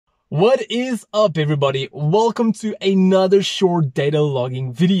What is up, everybody? Welcome to another short data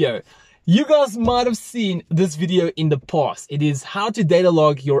logging video. You guys might have seen this video in the past. It is how to data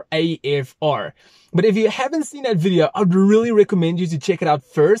log your AFR. But if you haven't seen that video, I'd really recommend you to check it out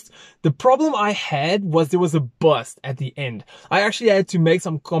first. The problem I had was there was a bust at the end. I actually had to make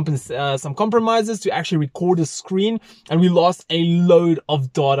some compromises to actually record the screen, and we lost a load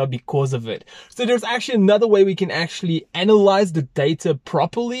of data because of it. So there's actually another way we can actually analyze the data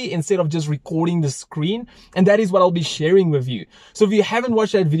properly instead of just recording the screen, and that is what I'll be sharing with you. So if you haven't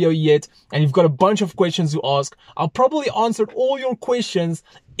watched that video yet and you've got a bunch of questions to ask, I'll probably answer all your questions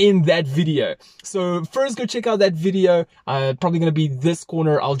in that video. So first, go check out that video. Probably going to be this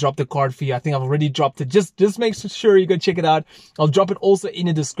corner. I'll drop the card for you. I think I've already dropped it. Just make sure you go check it out. I'll drop it also in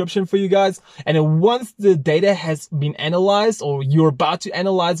the description for you guys. And then once the data has been analyzed, or you're about to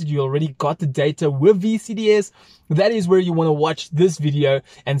analyze it, you already got the data with VCDS, that is where you want to watch this video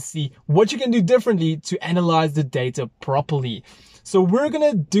and see what you can do differently to analyze the data properly. So we're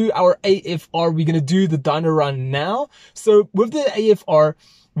going to do our AFR. We're going to do the dyno run now. So with the AFR,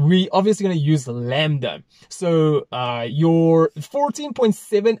 we obviously going to use Lambda. So your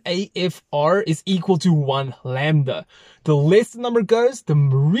 14.7 AFR is equal to 1 Lambda. The less the number goes, the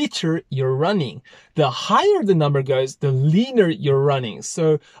richer you're running. The higher the number goes, the leaner you're running.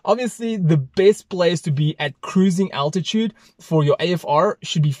 So obviously the best place to be at cruising altitude for your AFR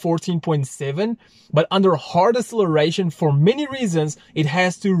should be 14.7. But under hard acceleration, for many reasons, it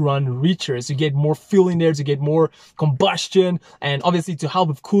has to run richer. So you get more fuel in there, to get more combustion, and obviously to help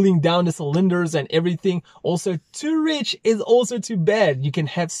with cooling down the cylinders and everything. Also, too rich is also too bad. You can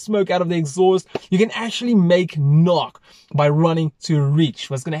have smoke out of the exhaust. You can actually make knock by running too rich.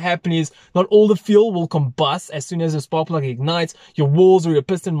 What's going to happen is not all the fuel will combust as soon as the spark plug ignites. Your walls or your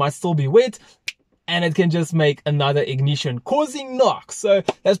piston might still be wet, and it can just make another ignition, causing knock. So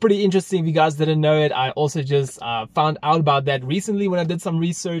that's pretty interesting. If you guys didn't know it, I also just found out about that recently when I did some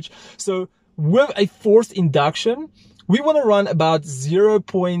research. So with a forced induction, we want to run about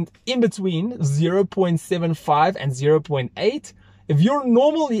in between 0.75 and 0.8. If you're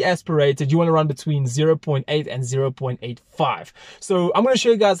normally aspirated, you want to run between 0.8 and 0.85. So I'm going to show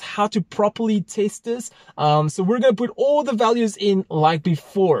you guys how to properly test this. So we're going to put all the values in like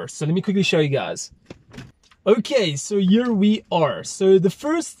before. So let me quickly show you guys. Okay, so here we are. So the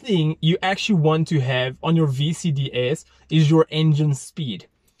first thing you actually want to have on your VCDS is your engine speed.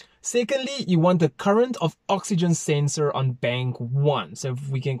 Secondly, you want the current of oxygen sensor on bank 1. So if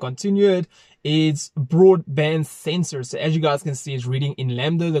we can continue it, it's broadband sensor. So as you guys can see, it's reading in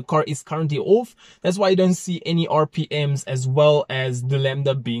Lambda. The car is currently off. That's why you don't see any RPMs, as well as the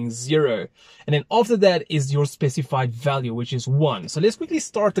Lambda being 0. And then after that is your specified value, which is 1. So let's quickly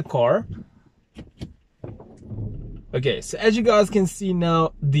start the car. Okay, so as you guys can see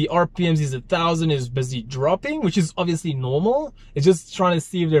now, the RPMs is 1,000, is busy dropping, which is obviously normal. It's just trying to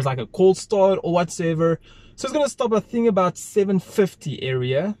see if there's like a cold start or whatsoever. So it's going to stop, I think, about 750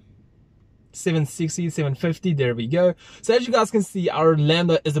 area. 760, 750, there we go. So as you guys can see, our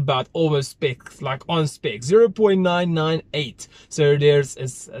Lambda is about over spec, like on spec, 0.998. So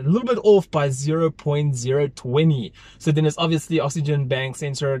it's a little bit off by 0.020. So then it's obviously oxygen bank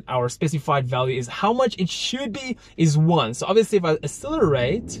sensor. Our specified value is how much it should be is 1. So obviously if I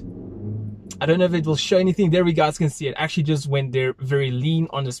accelerate, I don't know if it will show anything. There we guys can see it actually just went there very lean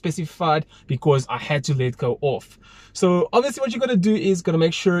on the specified because I had to let go off. So obviously what you're going to do is going to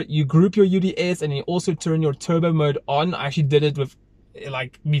make sure you group your UDS and you also turn your turbo mode on. I actually did it with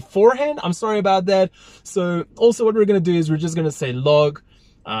like beforehand. I'm sorry about that. So also what we're going to do is we're just going to say log,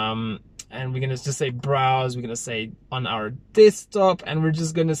 and we're going to just say browse. We're going to say on our desktop, and we're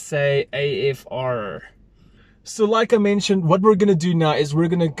just going to say AFR. So like I mentioned, what we're going to do now is we're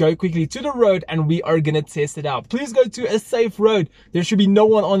going to go quickly to the road and we are going to test it out. Please go to a safe road. There should be no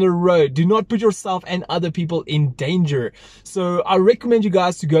one on the road. Do not put yourself and other people in danger. So I recommend you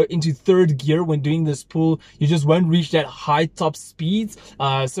guys to go into 3rd gear when doing this pull. You just won't reach that high top speeds.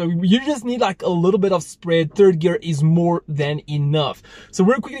 So you just need like a little bit of spread. 3rd gear is more than enough. So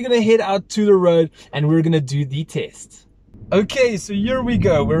we're quickly going to head out to the road and we're going to do the test. Okay, so here we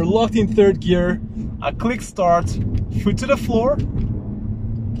go. We're locked in 3rd gear. I click start, foot to the floor.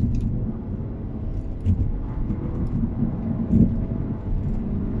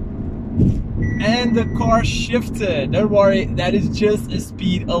 And the car shifted. Don't worry, that is just a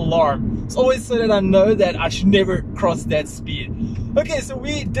speed alarm. It's always so that I know that I should never cross that speed. Okay, so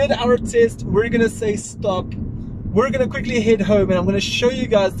we did our test. We're gonna say stop. We're gonna quickly head home and I'm gonna show you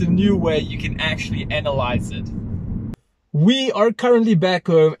guys the new way you can actually analyze it. We are currently back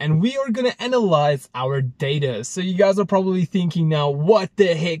home and we are going to analyze our data. So you guys are probably thinking now, what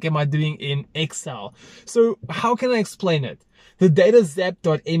the heck am I doing in Excel? So how can I explain it? The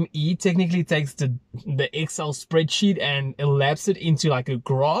datazap.me technically takes the Excel spreadsheet and elapses it into like a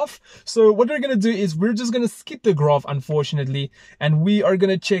graph. So what we're going to do is we're just going to skip the graph, unfortunately, and we are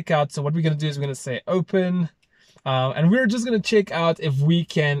going to check out. So what we're going to do is we're going to say open. And we're just going to check out if we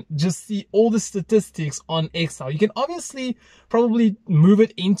can just see all the statistics on Excel. You can obviously probably move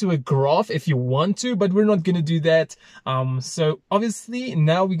it into a graph if you want to, but we're not going to do that. So obviously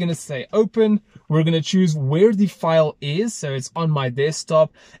now we're going to say open. We're going to choose where the file is. So it's on my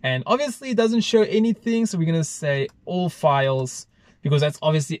desktop, and obviously it doesn't show anything. So we're going to say all files, because that's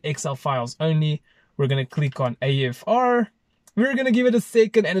obviously Excel files only. We're going to click on AFR. We're going to give it a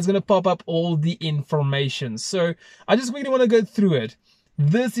second and it's going to pop up all the information. So I just really want to go through it.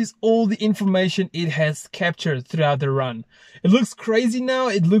 This is all the information it has captured throughout the run. It looks crazy now.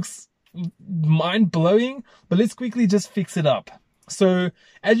 It looks mind-blowing, but let's quickly just fix it up. So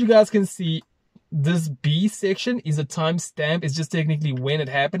as you guys can see, this B section is a timestamp. It's just technically when it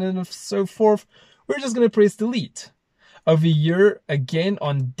happened and so forth. We're just going to press delete. Over here, again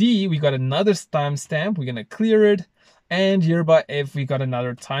on D, we got another timestamp. We're going to clear it. And here by F, we got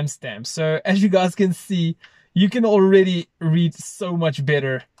another timestamp. So as you guys can see, you can already read so much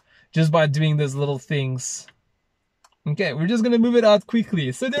better just by doing these little things. Okay, we're just going to move it out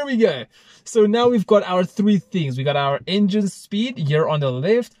quickly. So there we go. So now we've got our three things. We got our engine speed here on the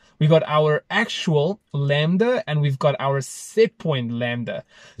left. We got our actual Lambda, and we've got our set point Lambda.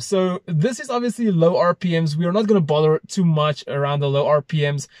 So this is obviously low RPMs. We are not going to bother too much around the low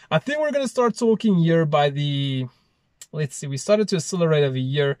RPMs. I think we're going to start talking here by the... Let's see, we started to accelerate over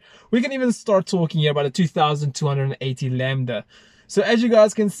here. We can even start talking here about a 2280 Lambda. So as you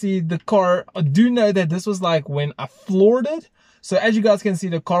guys can see, the car, I do know that this was like when I floored it. So as you guys can see,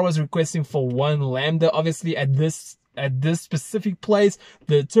 the car was requesting for 1 Lambda. Obviously at this specific place,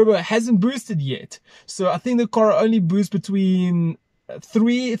 the turbo hasn't boosted yet. So I think the car only boosts between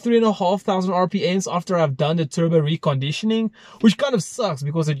 3,500 RPMs after I've done the turbo reconditioning, which kind of sucks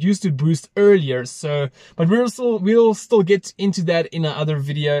because it used to boost earlier. So, but we'll still get into that in another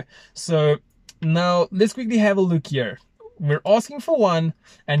video. So now let's quickly have a look here. We're asking for 1,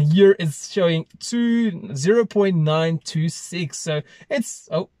 and here it's showing 0.926. So it's,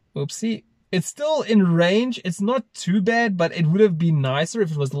 oh, oopsie. It's still in range. It's not too bad, but it would have been nicer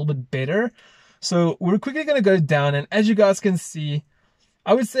if it was a little bit better. So we're quickly going to go down, and as you guys can see,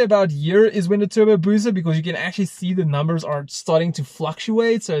 I would say about here is when the turbo boosted, because you can actually see the numbers are starting to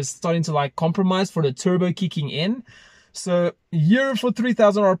fluctuate. So it's starting to like compromise for the turbo kicking in. So here for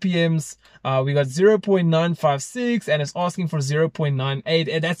 3000 RPMs, we got 0.956 and it's asking for 0.98.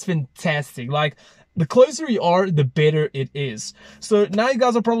 And that's fantastic. Like the closer you are, the better it is. So now you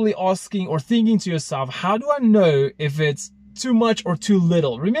guys are probably asking or thinking to yourself, how do I know if it's too much or too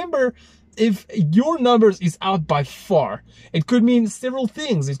little? Remember, if your numbers is out by far, it could mean several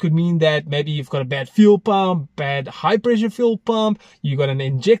things. It could mean that maybe you've got a bad fuel pump, bad high pressure fuel pump, you got an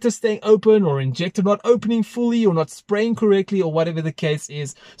injector staying open or injector not opening fully or not spraying correctly or whatever the case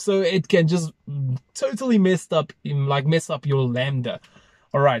is. So it can just totally mess up your Lambda.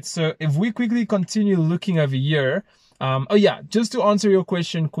 All right. So if we quickly continue looking over here, oh yeah, just to answer your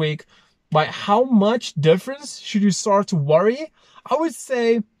question quick, by how much difference should you start to worry? I would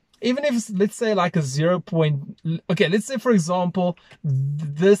say, even if, let's say like a 0. Okay, let's say for example,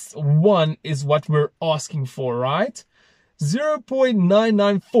 this 1 is what we're asking for, right?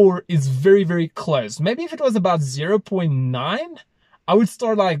 0.994 is very, very close. Maybe if it was about 0.9, I would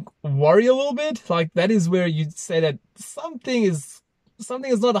start like worry a little bit. Like that is where you'd say that something is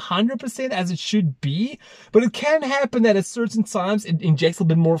not 100% as it should be, but it can happen that at certain times it injects a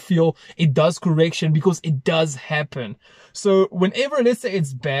bit more fuel, it does correction, because it does happen. So whenever, let's say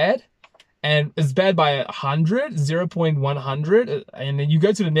it's bad, and it's bad by 100, 0.100, and then you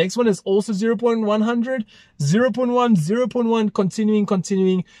go to the next one, it's also 0.100, 0.1, 0.1,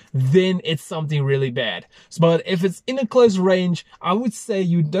 continuing, then it's something really bad. So, but if it's in a close range, I would say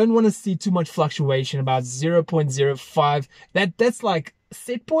you don't want to see too much fluctuation, about 0.05. That's like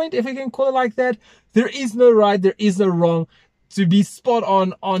set point, if I can call it like that. There is no right, there is no wrong. To be spot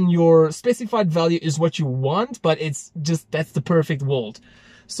on your specified value is what you want, but it's just, that's the perfect world.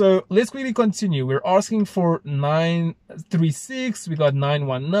 So let's quickly continue. We're asking for 936. We got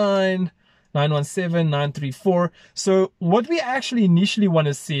 919, 917, 934. So what we actually initially want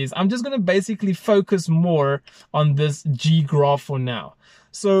to see is, I'm just going to basically focus more on this G graph for now.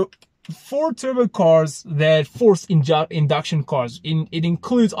 So for turbo cars that force induction cars, it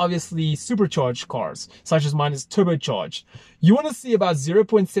includes obviously supercharged cars, such as mine is turbocharged. You want to see about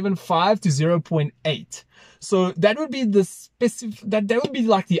 0.75 to 0.8. So that would be the that would be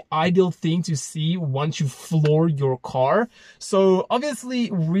like the ideal thing to see once you floor your car. So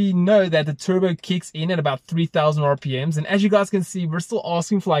obviously we know that the turbo kicks in at about 3,000 RPMs. And as you guys can see, we're still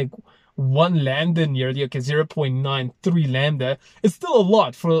asking for like 1 Lambda nearly, okay, 0.93 Lambda. It's still a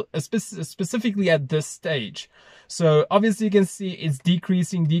lot for specifically at this stage. So obviously you can see it's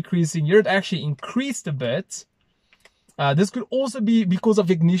decreasing. Here it actually increased a bit. This could also be because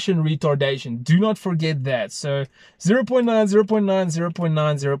of ignition retardation. Do not forget that. So 0.9, 0.9,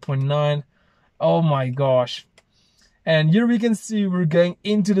 0.9, 0.9. Oh my gosh. And here we can see we're going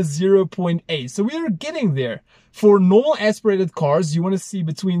into the 0.8. So we are getting there. For normal aspirated cars, you want to see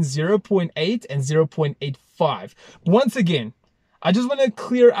between 0.8 and 0.85. Once again, I just want to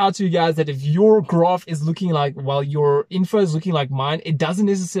clear out to you guys that if your graph is looking like, well, your info is looking like mine, it doesn't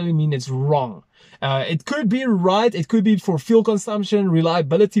necessarily mean it's wrong. It could be right. It could be for fuel consumption,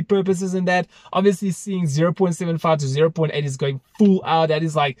 reliability purposes and that. Obviously seeing 0.75 to 0.8 is going full out. That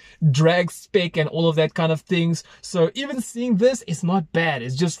is like drag spec and all of that kind of things. So even seeing this is not bad.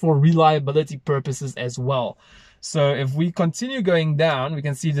 It's just for reliability purposes as well. So if we continue going down, we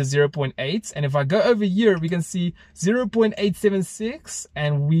can see the 0.8. And if I go over here, we can see 0.876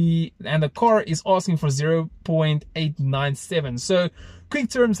 and the car is asking for 0.897. So quick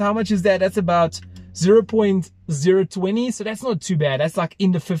terms, how much is that? That's about 0.020. So that's not too bad. That's like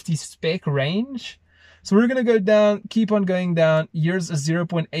in the 50 spec range. So we're going to go down, keep on going down. Here's a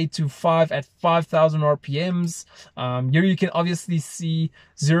 0.825 at 5,000 RPMs. Here you can obviously see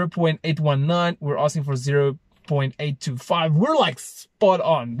 0.819. We're asking for 0.825. We're like spot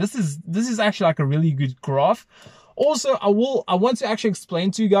on. This is actually like a really good graph. Also, I want to actually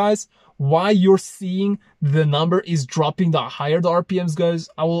explain to you guys why you're seeing the number is dropping the higher the RPMs goes.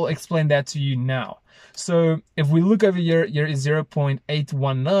 I will explain that to you now. So if we look over here, here is 0.819,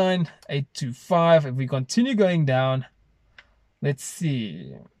 825. If we continue going down, let's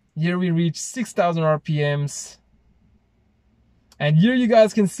see. Here we reach 6,000 RPMs. And here you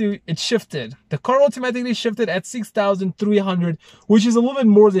guys can see it shifted. The car automatically shifted at 6,300, which is a little bit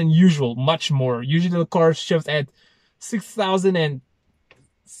more than usual, much more. Usually the car shifts at 6,010,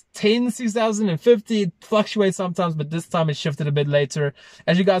 6,050. It fluctuates sometimes, but this time it shifted a bit later.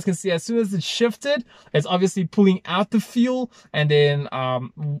 As you guys can see, as soon as it shifted, it's obviously pulling out the fuel. And then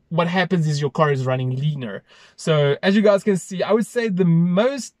what happens is your car is running leaner. So as you guys can see, I would say the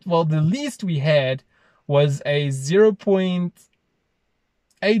least we had was a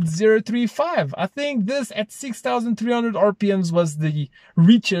 0.8035. I think this at 6,300 RPMs was the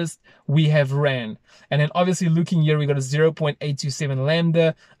richest we have ran. And then obviously looking here, we got a 0.827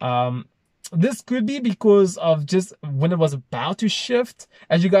 Lambda. This could be because of just when it was about to shift.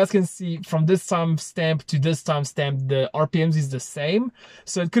 As you guys can see, from this timestamp to this timestamp, the RPMs is the same.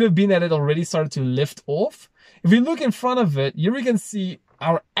 So it could have been that it already started to lift off. If we look in front of it, here we can see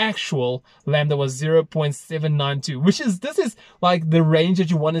our actual Lambda was 0.792, this is like the range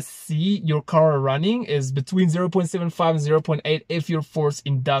that you want to see your car running is between 0.75 and 0.8 if you're forced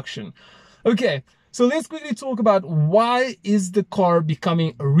induction. Okay, so let's quickly talk about why is the car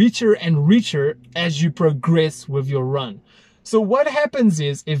becoming richer and richer as you progress with your run. So what happens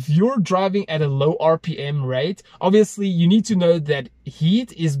is if you're driving at a low RPM rate, obviously you need to know that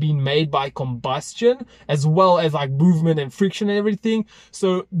heat is being made by combustion as well as like movement and friction and everything.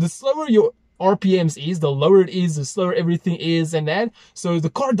 So the slower your RPMs is, the lower it is, the slower everything is and that. So the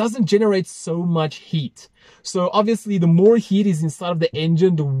car doesn't generate so much heat. So obviously the more heat is inside of the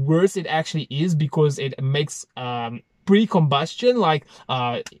engine, the worse it actually is because it makes pre-combustion, like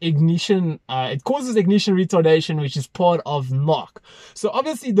ignition, it causes ignition retardation, which is part of knock. So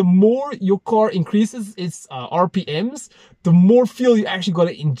obviously the more your car increases its RPMs, the more fuel you actually got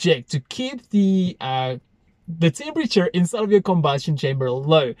to inject to keep the temperature inside of your combustion chamber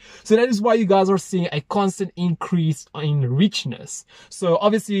low. So that is why you guys are seeing a constant increase in richness. So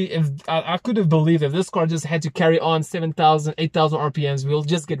obviously if I could have believed if this car just had to carry on 7,000, 8,000 RPMs, we'll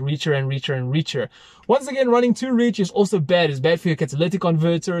just get richer and richer and richer. Once again, running too rich is also bad. It's bad for your catalytic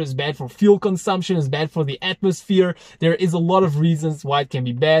converter, it's bad for fuel consumption, it's bad for the atmosphere. There is a lot of reasons why it can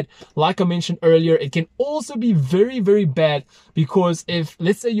be bad. Like I mentioned earlier, it can also be very, very bad because if,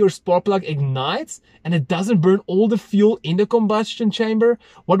 let's say your spark plug ignites and it doesn't burn all the fuel in the combustion chamber,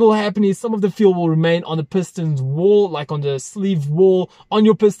 what will happen is some of the fuel will remain on the piston's wall, like on the sleeve wall, on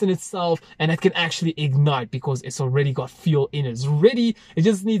your piston itself, and it can actually ignite because it's already got fuel in it. It's ready, it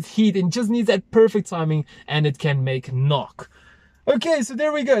just needs heat, it just needs that perfect timing, and it can make knock. Okay, so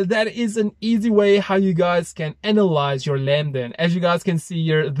there we go. That is an easy way how you guys can analyze your Lambda. And as you guys can see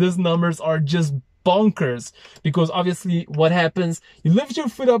here, these numbers are just bonkers, because obviously what happens, you lift your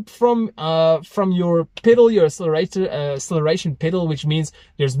foot up from your pedal, your acceleration pedal, which means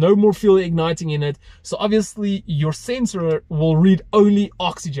there's no more fuel igniting in it. So obviously your sensor will read only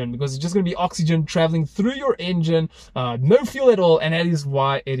oxygen, because it's just going to be oxygen traveling through your engine, no fuel at all, and that is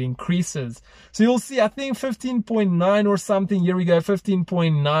why it increases. So you'll see, I think 15.9 or something, here we go,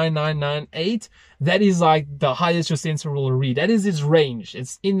 15.9998. That is like the highest your sensor will read. That is its range.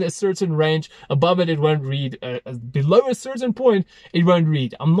 It's in a certain range. Above it won't read. Below a certain point, it won't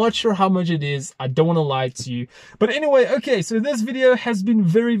read. I'm not sure how much it is. I don't want to lie to you. But anyway, okay, so this video has been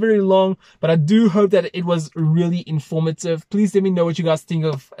very, very long, but I do hope that it was really informative. Please let me know what you guys think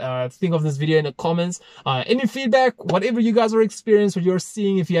of this video in the comments. Any feedback, whatever you guys are experiencing, what you're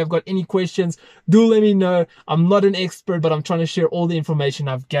seeing, if you have got any questions, do let me know. I'm not an expert, but I'm trying to share all the information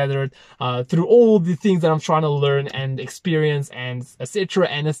I've gathered through all the things that I'm trying to learn and experience, and etc.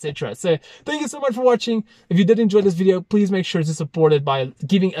 and etc. So thank you so much for watching. If you did enjoy this video, please make sure to support it by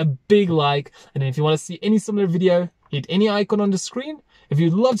giving a big like. And then if you want to see any similar video, hit any icon on the screen. If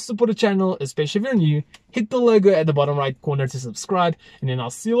you'd love to support the channel, especially if you're new, hit the logo at the bottom right corner to subscribe. And then I'll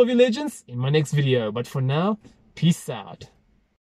see all of you legends in my next video. But for now, peace out.